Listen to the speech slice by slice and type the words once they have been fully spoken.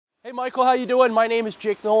Hey Michael, how you doing? My name is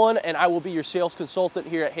Jake Nolan and I will be your sales consultant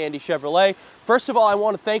here at Handy Chevrolet. First of all, I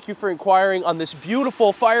want to thank you for inquiring on this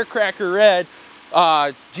beautiful firecracker red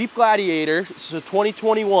Jeep Gladiator. This is a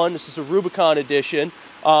 2021, this is a Rubicon edition.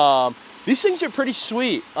 These things are pretty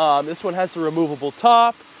sweet. This one has the removable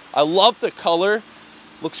top. I love the color.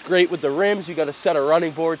 Looks great with the rims. You got a set of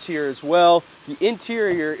running boards here as well. The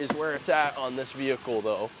interior is where it's at on this vehicle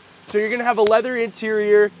though. So you're gonna have a leather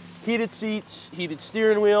interior, heated seats, heated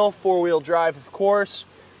steering wheel, four-wheel drive of course.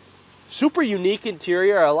 Super unique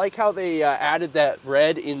interior. I like how they added that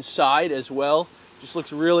red inside as well. Just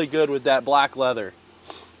looks really good with that black leather.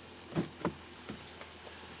 Of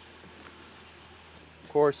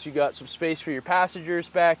course, you got some space for your passengers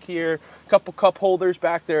back here. A couple cup holders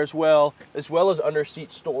back there as well as under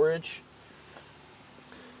seat storage.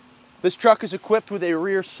 This truck is equipped with a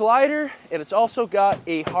rear slider, and it's also got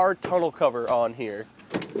a hard tunnel cover on here.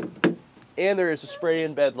 And there is a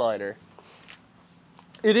spray-in bed liner.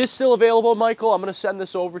 It is still available, Michael. I'm going to send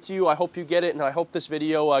this over to you. I hope you get it, and I hope this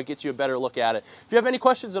video gets you a better look at it. If you have any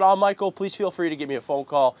questions at all, Michael, please feel free to give me a phone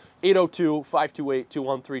call,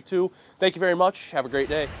 802-528-2132. Thank you very much. Have a great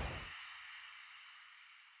day.